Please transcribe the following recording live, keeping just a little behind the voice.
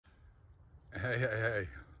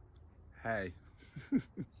Hey.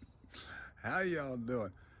 How y'all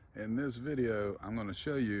doing? In this video, I'm going to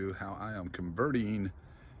show you how I am converting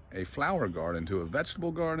a flower garden to a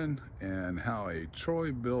vegetable garden and how a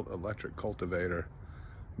Troybilt Electric Cultivator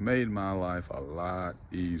made my life a lot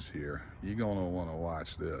easier. You're going to want to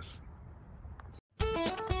watch this.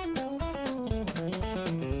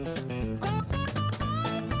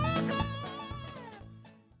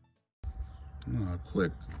 A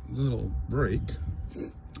quick little break.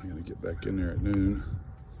 I'm going to get back in there at noon.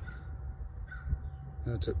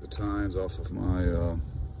 I took the tines off of my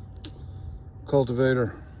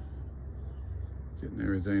cultivator, getting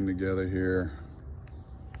everything together here,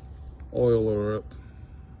 oil her up,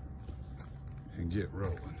 and get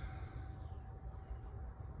rolling.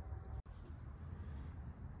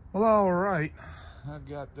 Well, all right, I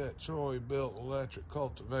got that Troybilt Electric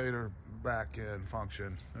Cultivator back in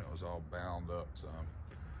function. It was all bound up, so I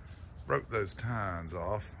broke those tines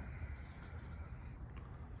off.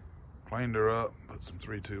 Cleaned her up, put some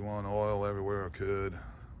 321 oil everywhere I could.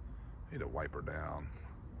 Need to wipe her down.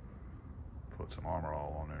 Put some Armor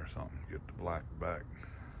All on there or something, get the black back.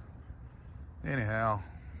 Anyhow,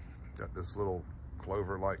 got this little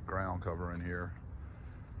clover-like ground cover in here,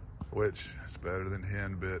 which is better than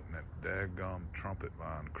henbit and that daggum trumpet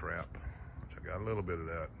vine crap, which I got a little bit of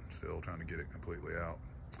that, still trying to get it completely out.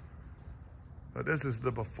 But this is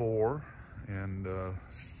the before, and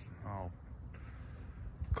I'll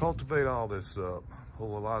cultivate all this up,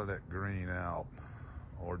 pull a lot of that green out,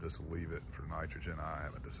 or just leave it for nitrogen. I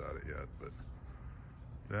haven't decided yet, but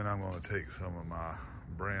then I'm going to take some of my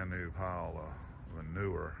brand new pile of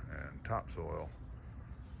manure and topsoil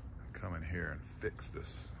and come in here and fix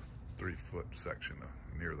this 3-foot section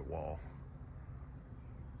near the wall.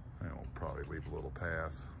 And we'll probably leave a little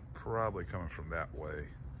path, probably coming from that way.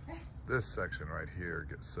 This section right here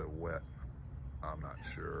gets so wet, I'm not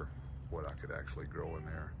sure what I could actually grow in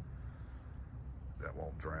there that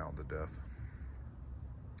won't drown to death.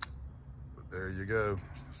 But there you go,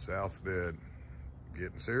 south bed,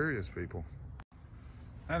 getting serious, people.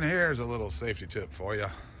 And here's a little safety tip for you.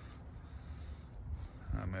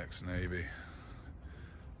 I'm ex-Navy,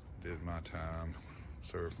 did my time,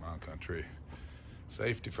 served my country.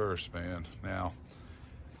 Safety first, man. Now,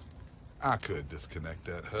 I could disconnect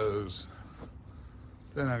that hose,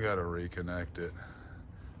 then I gotta reconnect it.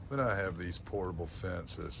 But I have these portable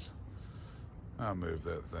fences. I move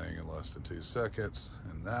that thing in less than 2 seconds,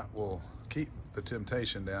 and that will keep the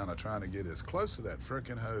temptation down of trying to get as close to that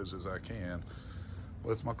frickin' hose as I can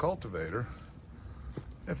with my cultivator.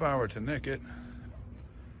 If I were to nick it,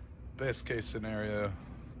 best case scenario,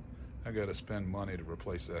 I gotta spend money to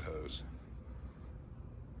replace that hose.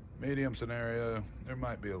 Medium scenario, there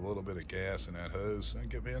might be a little bit of gas in that hose and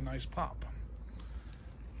give me a nice pop.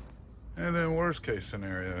 And then worst case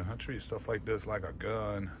scenario, I treat stuff like this like a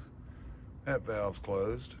gun. That valve's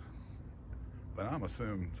closed, but I'm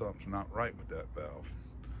assuming something's not right with that valve.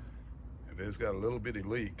 If it's got a little bitty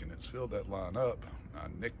leak and it's filled that line up, I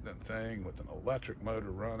nicked that thing with an electric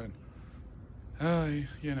motor running,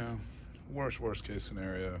 you know, worst case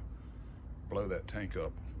scenario, blow that tank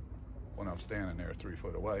up when I'm standing there 3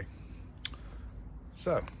 foot away.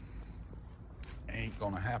 So, ain't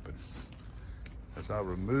gonna happen. As I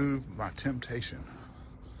remove my temptation,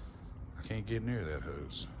 I can't get near that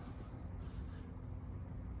hose.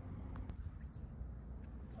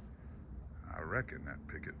 I reckon that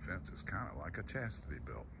picket fence is kind of like a chastity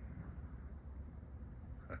belt.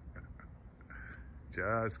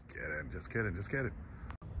 Just kidding.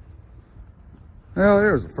 Well,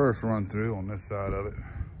 here's the first run through on this side of it.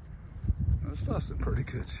 This stuff's in pretty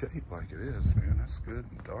good shape like it is, man. That's good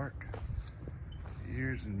and dark.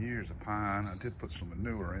 Years and years of pine. I did put some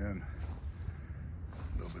manure in,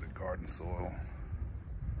 a little bit of garden soil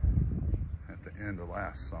at the end of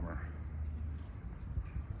last summer.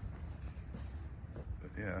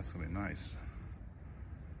 But yeah, that's gonna be nice.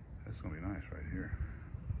 That's gonna be nice right here.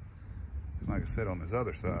 And like I said, on this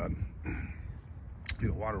other side, you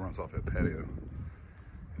know, water runs off that patio.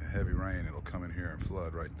 In a heavy rain, it'll come in here and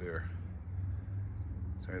flood right there.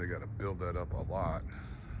 So either got to build that up a lot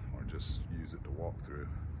or just use it to walk through.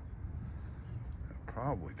 I'll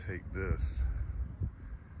probably take this.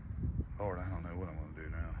 Lord, I don't know what I'm gonna do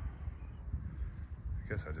now. I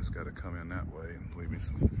guess I just gotta come in that way and leave me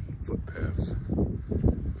some footpaths.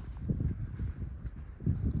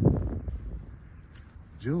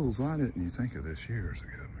 Jules, why didn't you think of this years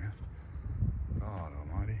ago, man? God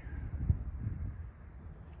almighty.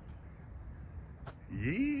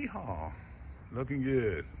 Yeehaw. Looking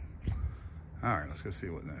good. All right, let's go see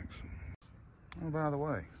what next. Oh, by the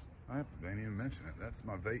way, I didn't even mention it. That's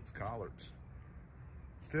my Vates collards.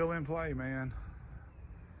 Still in play, man.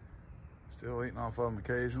 Still eating off of them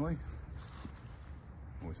occasionally.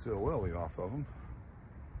 We still will eat off of them.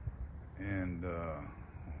 And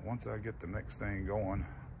once I get the next thing going,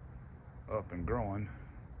 up and growing,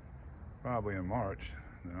 probably in March,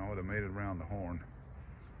 then I would have made it around the horn.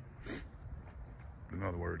 In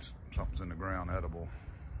other words, something's in the ground edible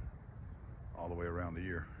all the way around the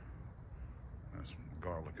year. That's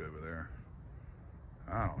garlic over there.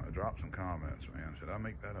 I don't know, drop some comments, man. Should I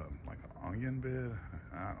make that like an onion bed?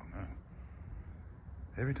 I don't know.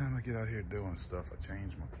 Every time I get out here doing stuff, I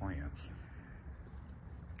change my plans.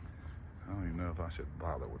 I don't even know if I should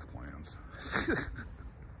bother with plans.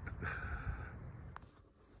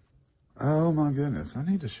 Oh my goodness, I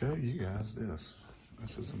need to show you guys this.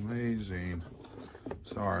 This is amazing.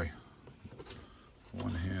 Sorry.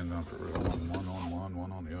 One hand up at one on one,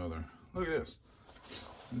 one on the other. Look at this.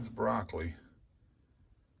 It's broccoli,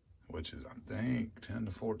 which is, I think, 10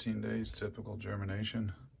 to 14 days typical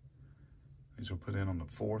germination. These were put in on the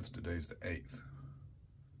 4th, today's the 8th.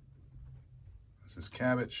 This is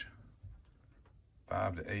cabbage,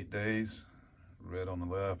 5 to 8 days, red on the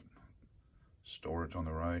left, storage on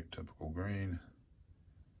the right, typical green.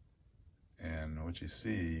 And what you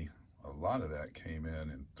see, a lot of that came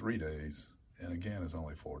in 3 days, and again, it's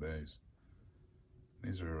only 4 days.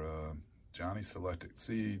 These are Johnny selected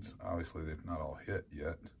seeds. Obviously, they've not all hit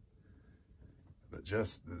yet, but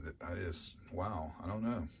wow, I don't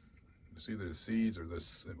know. It's either the seeds or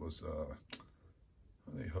this, it was,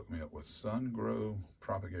 they hooked me up with Sun Grow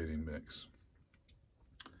propagating mix.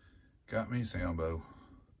 Got me Sambo,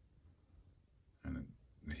 and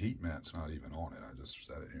the heat mat's not even on it. I just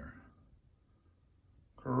set it here.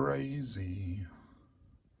 Crazy.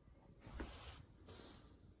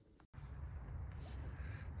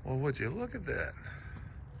 Well, would you look at that?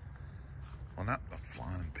 Well, not a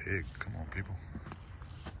flying pig. Come on, people.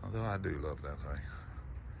 Although I do love that thing.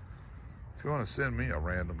 If you want to send me a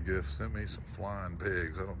random gift, send me some flying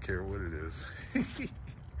pigs. I don't care what it is.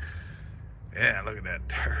 Yeah, look at that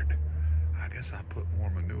dirt. I guess I put more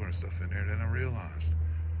manure and stuff in there than I realized.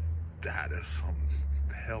 That is some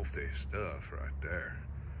healthy stuff right there.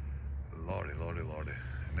 Lordy, lordy, lordy.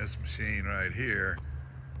 And this machine right here,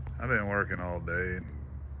 I've been working all day and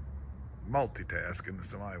multitasking.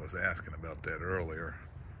 Somebody was asking about that earlier.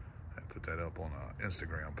 I put that up on an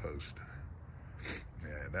Instagram post.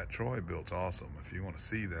 Yeah, that Troybilt's awesome. If you want to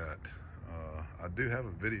see that, I do have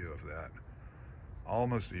a video of that.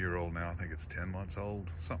 Almost a year old now. I think it's 10 months old,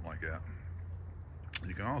 something like that.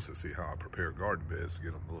 You can also see how I prepare garden beds to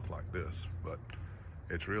get them to look like this, but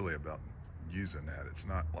it's really about using that. It's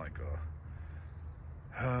not like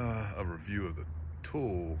a review of the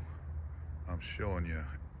tool. I'm showing you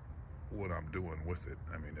what I'm doing with it.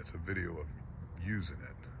 I mean, it's a video of using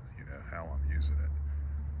it, you know, how I'm using it.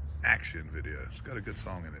 Action video. It's got a good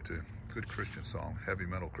song in it too. Good Christian song, heavy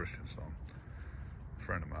metal Christian song. A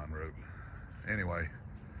friend of mine wrote. Anyway,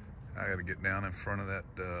 I got to get down in front of that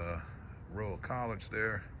row of college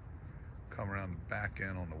there, come around the back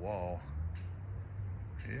end on the wall.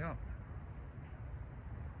 Yeah.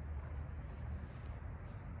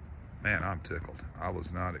 Man, I'm tickled. I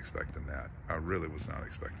was not expecting that. I really was not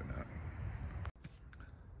expecting that.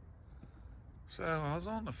 So I was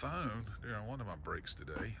on the phone during one of my breaks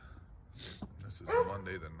today. This is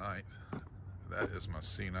Monday the 9th. That is my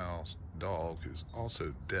senile dog, who's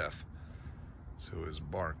also deaf. So his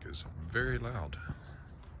bark is very loud,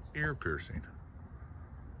 ear piercing.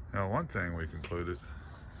 Now, one thing we concluded,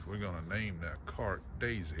 we're gonna name that cart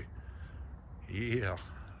Daisy. Yeah,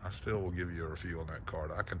 I still will give you a review on that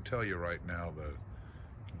cart. I can tell you right now though,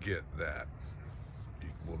 get that. You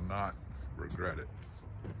will not regret it.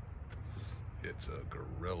 It's a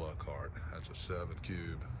gorilla cart. That's a 7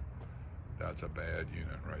 cube. That's a bad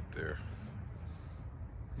unit right there.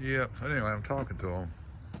 Yep, anyway, I'm talking to him.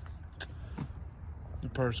 The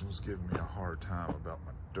person was giving me a hard time about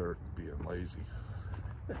my dirt and being lazy.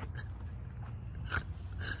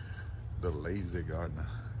 The lazy gardener.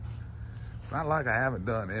 It's not like I haven't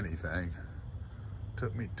done anything. It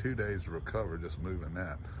took me 2 days to recover just moving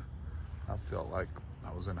that. I felt like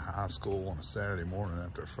I was in high school on a Saturday morning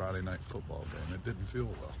after a Friday night football game. It didn't feel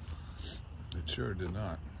well. It sure did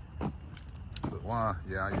not. But why?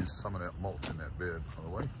 Yeah, I used some of that mulch in that bed, by the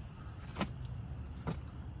way.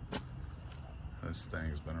 This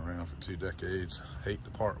thing's been around for 2 decades. Hate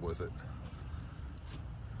to part with it.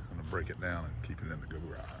 I'm gonna break it down and keep it in the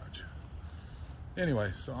garage.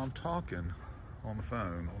 Anyway, so I'm talking on the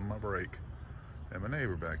phone on my break, and my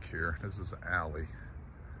neighbor back here, this is an alley.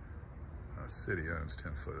 City owns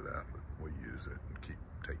 10 foot of that, but we use it and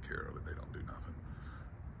take care of it. They don't do nothing.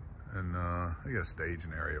 And they got a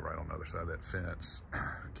staging area right on the other side of that fence.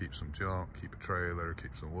 Keep some junk, keep a trailer,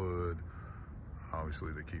 keep some wood.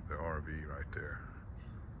 Obviously they keep their RV right there.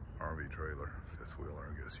 RV trailer, fifth wheeler,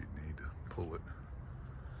 I guess you'd need to pull it.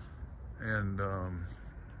 And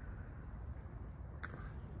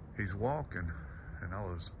he's walking, and I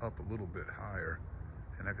was up a little bit higher,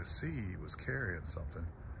 and I could see he was carrying something,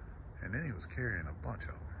 and then he was carrying a bunch of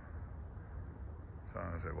them. So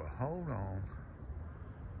I said, well, hold on.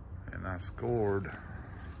 And I scored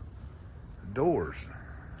doors.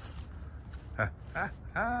 Ha, ha,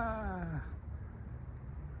 ha.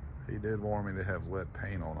 He did warn me to have lead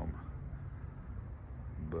paint on them.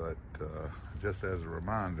 But just as a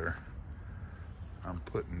reminder, I'm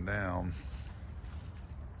putting down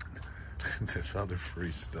this other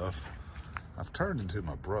free stuff. I've turned into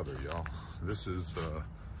my brother, y'all. This is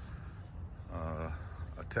a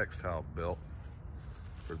textile belt.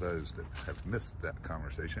 For those that have missed that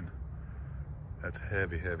conversation, that's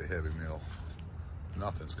heavy, heavy, heavy meal.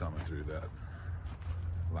 Nothing's coming through that,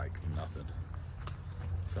 like nothing.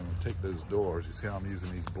 So I'm gonna take those doors. You see how I'm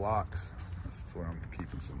using these blocks? This is where I'm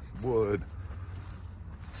keeping some wood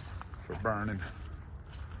for burning.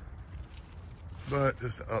 But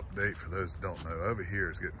just an update for those that don't know, over here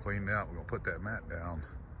is getting cleaned out. We're gonna put that mat down,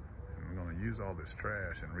 and we're gonna use all this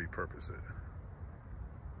trash and repurpose it.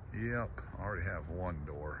 Yep, I already have one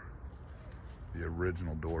door. The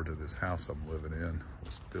original door to this house I'm living in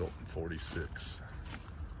was built in '46.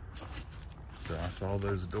 So I saw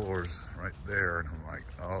those doors right there, and I'm like,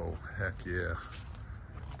 oh, heck yeah.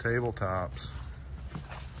 Tabletops,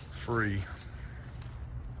 free.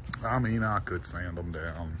 I mean, I could sand them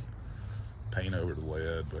down, paint over the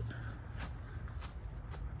lead, but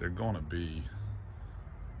they're gonna be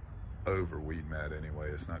over weed mat anyway.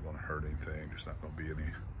 It's not gonna hurt anything. There's not gonna be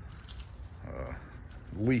any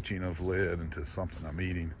leaching of lead into something I'm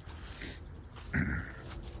eating.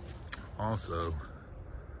 Also,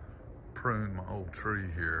 prune my old tree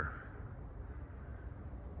here.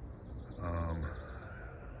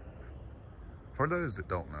 For those that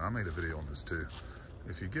don't know, I made a video on this too.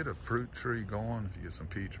 If you get a fruit tree going, if you get some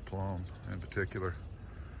peach or plum in particular,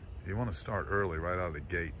 you want to start early right out of the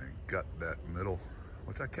gate and gut that middle,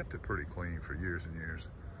 which I kept it pretty clean for years and years.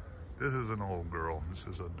 This is an old girl. This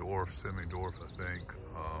is a dwarf, semi-dwarf, I think.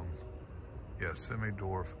 Yeah,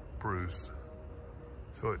 semi-dwarf Bruce.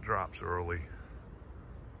 So it drops early.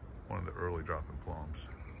 One of the early dropping plums.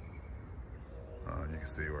 You can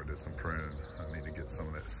see where I did some pruning. I need to get some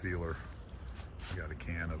of that sealer. I got a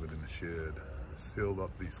can of it in the shed. Sealed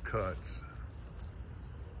up these cuts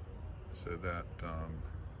so that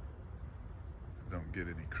don't get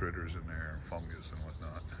any critters in there, fungus and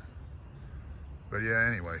whatnot. But yeah,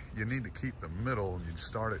 anyway, you need to keep the middle, and you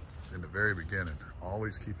start it in the very beginning.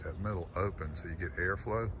 Always keep that middle open so you get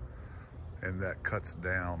airflow, and that cuts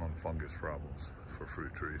down on fungus problems for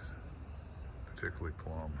fruit trees, particularly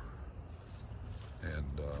plum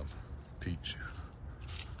and peach.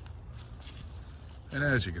 And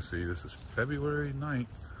as you can see, this is February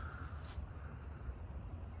 9th.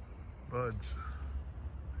 Buds.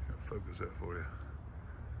 I'll focus that for you.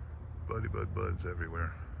 Buddy bud buds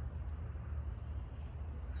everywhere.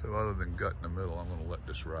 So other than gut in the middle, I'm gonna let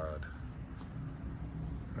this ride.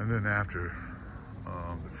 And then after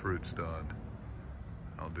the fruit's done,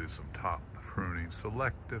 I'll do some top pruning.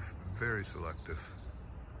 Selective, very selective.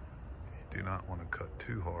 You do not want to cut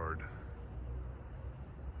too hard.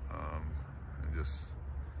 And just,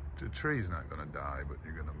 the tree's not gonna die, but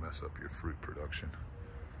you're gonna mess up your fruit production.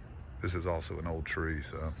 This is also an old tree,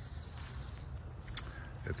 so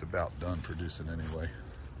it's about done producing anyway.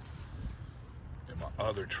 And my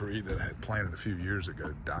other tree that I had planted a few years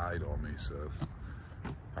ago died on me, so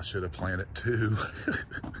I should have planted two.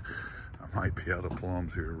 I might be out of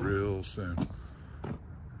plums here real soon.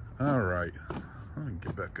 All right, I'm gonna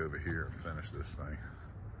get back over here and finish this thing.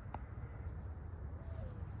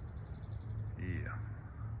 Yeah,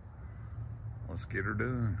 let's get her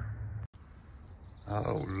done.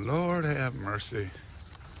 Oh, Lord have mercy.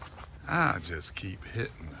 I just keep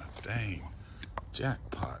hitting the dang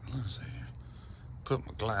jackpot. Let's see. Put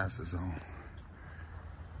my glasses on.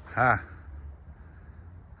 Ha.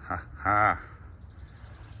 Ha ha.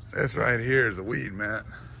 This right here is a weed mat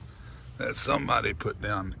that somebody put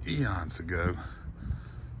down eons ago.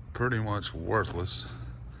 Pretty much worthless.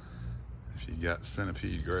 If you got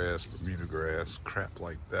centipede grass, Bermuda grass, crap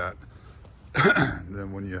like that.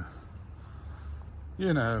 Then when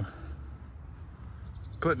you know,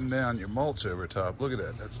 putting down your mulch over top, look at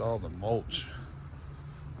that, that's all the mulch.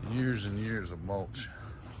 Years and years of mulch.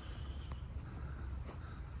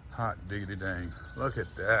 Hot diggity dang, look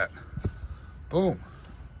at that. Boom.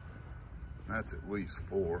 That's at least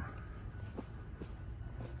 4.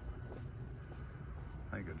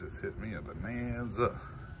 I think it just hit me a bonanza.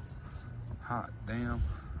 Hot damn.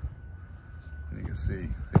 You can see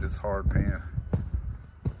it is hard pan.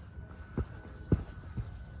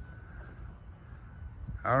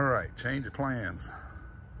 All right, change of plans.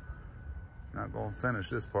 Not gonna finish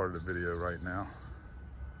this part of the video right now.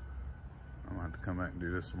 I'm gonna have to come back and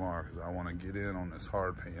do this tomorrow because I want to get in on this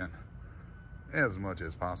hard pan as much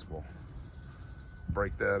as possible.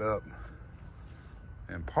 Break that up.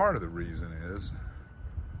 And part of the reason is,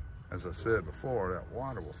 as I said before, that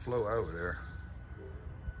water will flow over there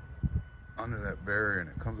under that barrier and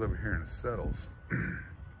it comes over here and it settles.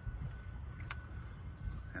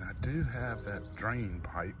 And I do have that drain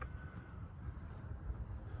pipe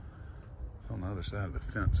on the other side of the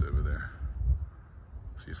fence over there.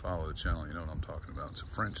 If you follow the channel, you know what I'm talking about. It's a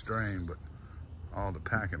French drain, but all the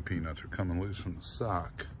packing peanuts are coming loose from the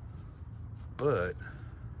sock. But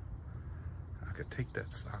I could take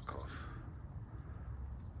that sock off,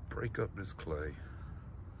 break up this clay,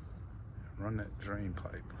 and run that drain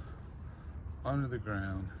pipe under the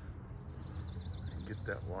ground and get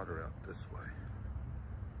that water out this way.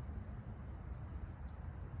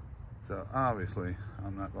 So obviously,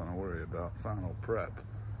 I'm not going to worry about final prep.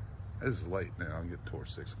 This is late now, I'll get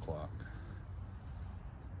towards 6 o'clock.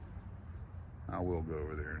 I will go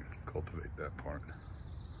over there and cultivate that part.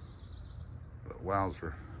 But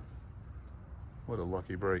wowzer, what a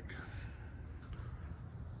lucky break.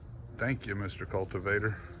 Thank you, Mr.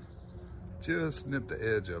 Cultivator. Just nipped the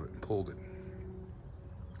edge of it and pulled it.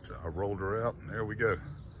 So I rolled her out and there we go.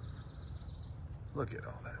 Look at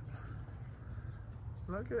all that.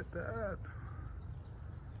 Look at that.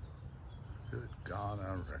 Good God,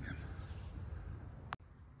 I reckon.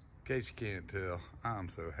 In case you can't tell, I'm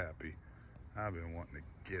so happy. I've been wanting to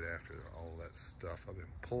get after all that stuff. I've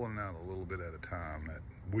been pulling out a little bit at a time. That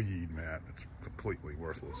weed mat, it's completely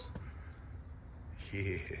worthless.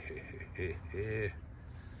 Yeah.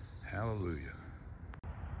 Hallelujah.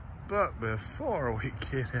 But before we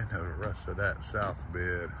get into the rest of that south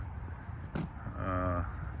bed, I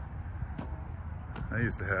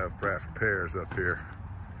used to have Bradford pears up here.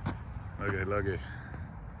 Look. Here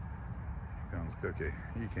comes Cookie.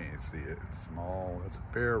 You can't see it. It's small. That's a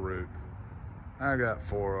pear root. I got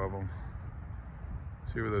 4 of them.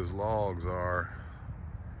 See where those logs are?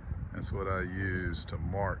 That's what I use to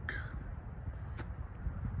mark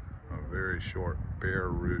a very short pear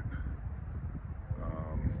root.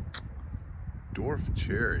 Dwarf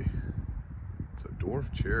cherry. It's a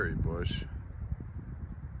dwarf cherry bush.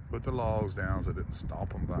 Put the logs down so I didn't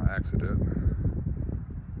stomp them by accident.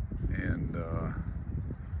 And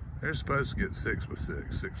they're supposed to get 6 by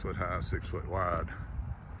 6, 6 foot high, 6 foot wide.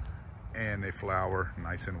 And they flower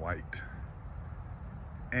nice and white.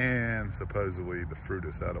 And supposedly the fruit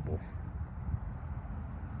is edible.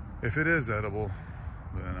 If it is edible,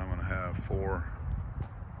 then I'm gonna have 4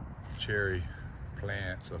 cherry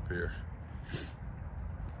plants up here.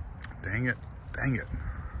 Dang it. I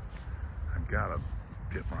gotta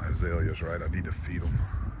get my azaleas right. I need to feed them.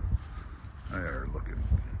 They're looking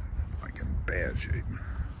like in bad shape.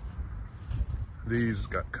 These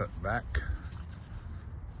got cut back.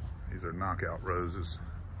 These are knockout roses.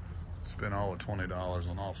 Spent all the $20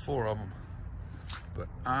 on all 4 of them. But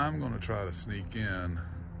I'm gonna try to sneak in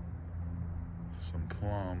some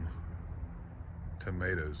plum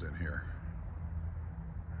tomatoes in here.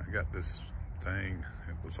 I got this thing,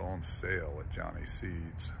 it was on sale at Johnny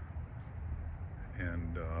Seeds.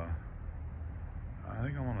 And I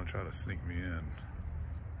think I'm gonna try to sneak me in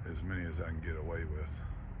as many as I can get away with.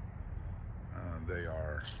 They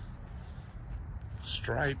are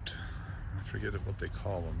striped. I forget what they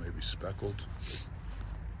call them, maybe speckled.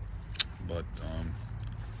 But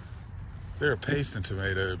they're a pasting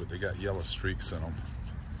tomato, but they got yellow streaks in them.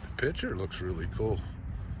 The picture looks really cool.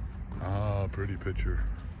 Ah, pretty picture.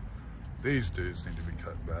 These dudes need to be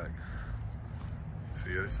cut back.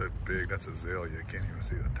 See, it's so big, that's azalea, you can't even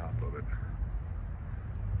see the top of it.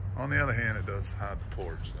 On the other hand, it does hide the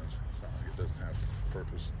porch, so it's not like it doesn't have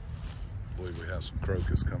purpose. I believe we have some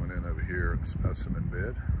crocus coming in over here in the specimen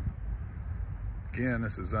bed. Again,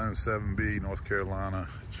 this is Zone 7B, North Carolina.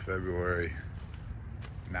 It's February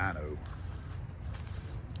 9-0.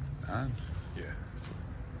 9? Yeah.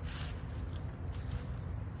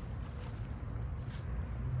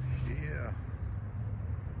 Yeah.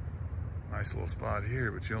 Nice little spot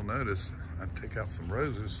here, but you'll notice I take out some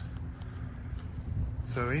roses.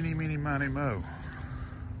 So eeny, meeny, miny, mo.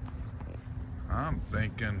 I'm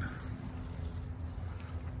thinking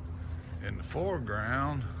in the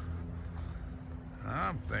foreground,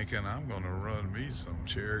 I'm thinking I'm gonna run me some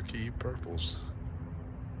Cherokee Purples.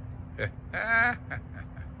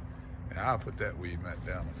 I'll put that weed mat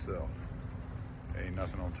down myself. Ain't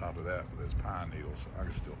nothing on top of that, but there's pine needles, so I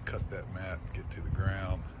can still cut that mat, get to the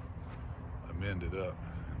ground, amend it up,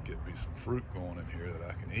 and get me some fruit going in here that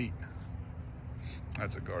I can eat.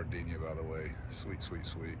 That's a gardenia, by the way. Sweet, sweet,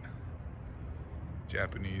 sweet.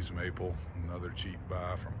 Japanese maple, another cheap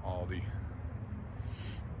buy from Aldi.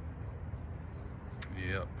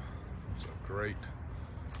 Yep, so great.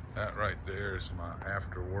 That right there is my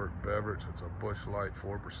after work beverage. It's a Busch Light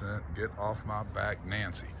 4%. Get off my back,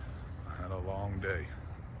 Nancy. I had a long day.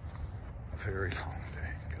 A very long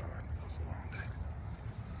day. God, it was a long day.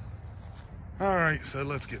 All right, so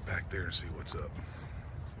let's get back there and see what's up.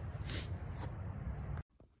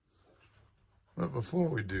 But before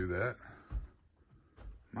we do that,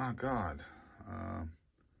 my God,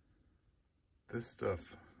 this stuff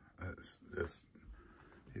is just,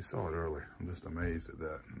 you saw it earlier. I'm just amazed at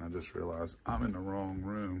that. And I just realized I'm in the wrong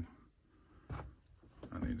room.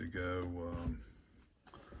 I need to go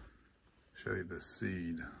show you the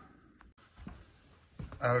seed.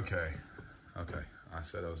 Okay. I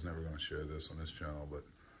said I was never going to share this on this channel, but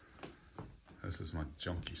this is my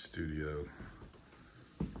junkie studio.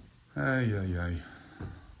 Ay.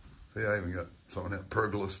 See, I even got some of that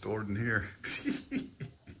pergola stored in here.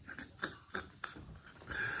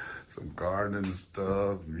 Some gardening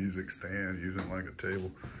stuff, music stand, using like a table.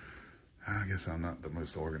 I guess I'm not the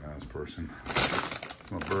most organized person. It's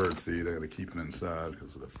my bird seed. I gotta keep it inside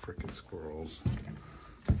because of the frickin' squirrels.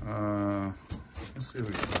 Let's see if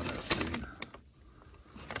we can find that seed.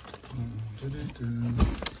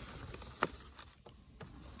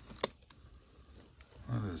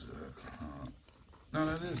 What is that? No,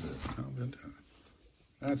 that is it.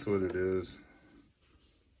 That's what it is.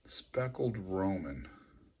 Speckled Roman.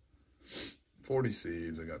 40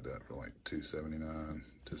 seeds. I got that for like $2.79.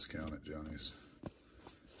 Discount at Johnny's.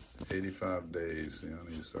 85 days. Yeah, I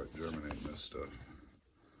need to start germinating this stuff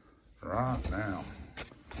right now.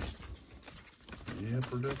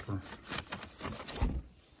 Yipper dipper.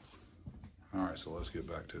 All right, so let's get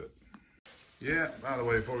back to it. Yeah, by the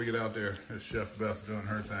way, before we get out there, there's Chef Beth doing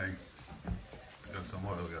her thing. Got some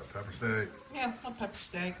oil. We got pepper steak. Yeah, a pepper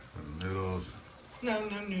steak. Some noodles. No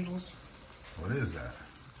noodles. What is that?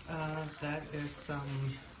 That is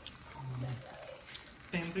some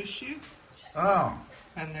bamboo shoot. Oh.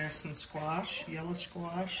 And there's some squash, yellow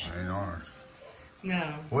squash. Ain't ours.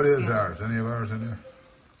 No. What is ours? Any of ours in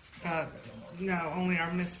there? No, only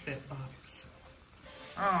our Misfit box.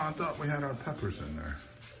 Oh, I thought we had our peppers in there.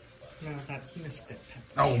 No, that's Misfit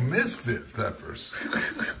peppers. Oh, Misfit peppers.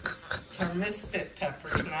 It's our Misfit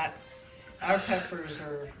peppers, not our peppers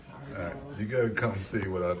are Right, you gotta come see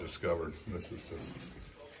what I discovered. This is just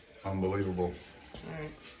unbelievable. All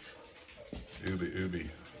right. Ooby.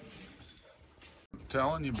 I'm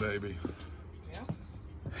telling you, baby.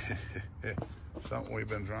 Yeah. Something we've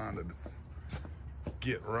been trying to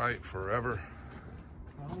get right forever.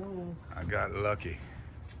 Oh. I got lucky.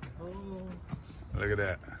 Oh. Look at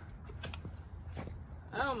that.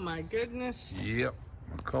 Oh my goodness. Yep,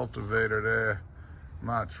 my cultivator there.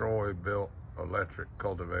 My Troybilt Electric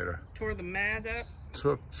Cultivator. Tore the mat up.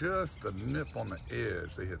 Took just a nip on the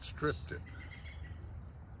edge. They had stripped it.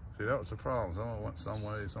 See, that was the problem. Some went some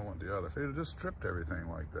way, some went the other. If they had just stripped everything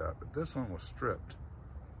like that, but this one was stripped.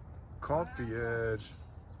 Caught the edge,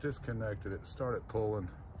 disconnected it, started pulling.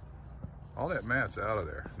 All that mat's out of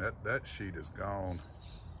there. That sheet is gone.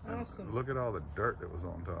 Awesome. And look at all the dirt that was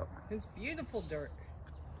on top. It's beautiful dirt.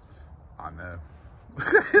 I know.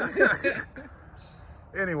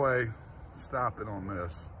 Anyway, stopping on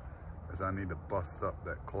this is I need to bust up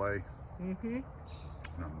that clay. Mm-hmm. And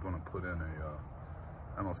I'm gonna put in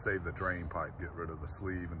I'm gonna save the drain pipe, get rid of the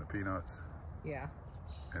sleeve and the peanuts. Yeah.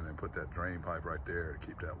 And then put that drain pipe right there to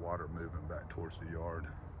keep that water moving back towards the yard.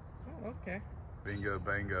 Oh, okay. Bingo,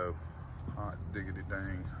 bango. Hot diggity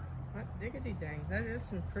dang. Hot diggity dang. That is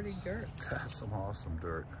some pretty dirt. That's some awesome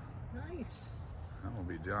dirt. Nice. I'm gonna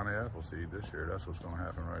be Johnny Appleseed this year. That's what's gonna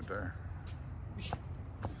happen right there.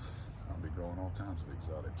 I'll be growing all kinds of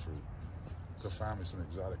exotic fruit. Go find me some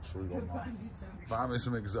exotic fruit online. Find me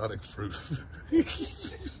some exotic fruit.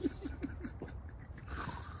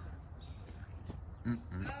 Oh,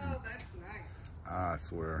 that's nice. I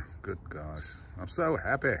swear, good gosh. I'm so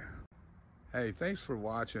happy. Hey, thanks for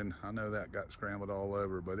watching. I know that got scrambled all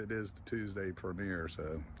over, but it is the Tuesday premiere,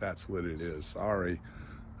 so that's what it is. Sorry.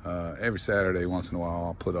 Every Saturday, once in a while,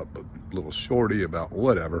 I'll put up a little shorty about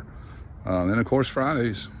whatever. And of course,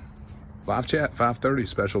 Fridays, live chat, 5:30,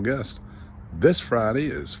 special guest. This Friday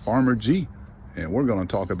is Farmer G, and we're going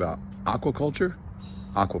to talk about aquaculture,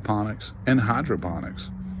 aquaponics, and hydroponics.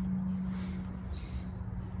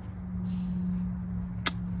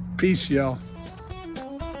 Peace, y'all.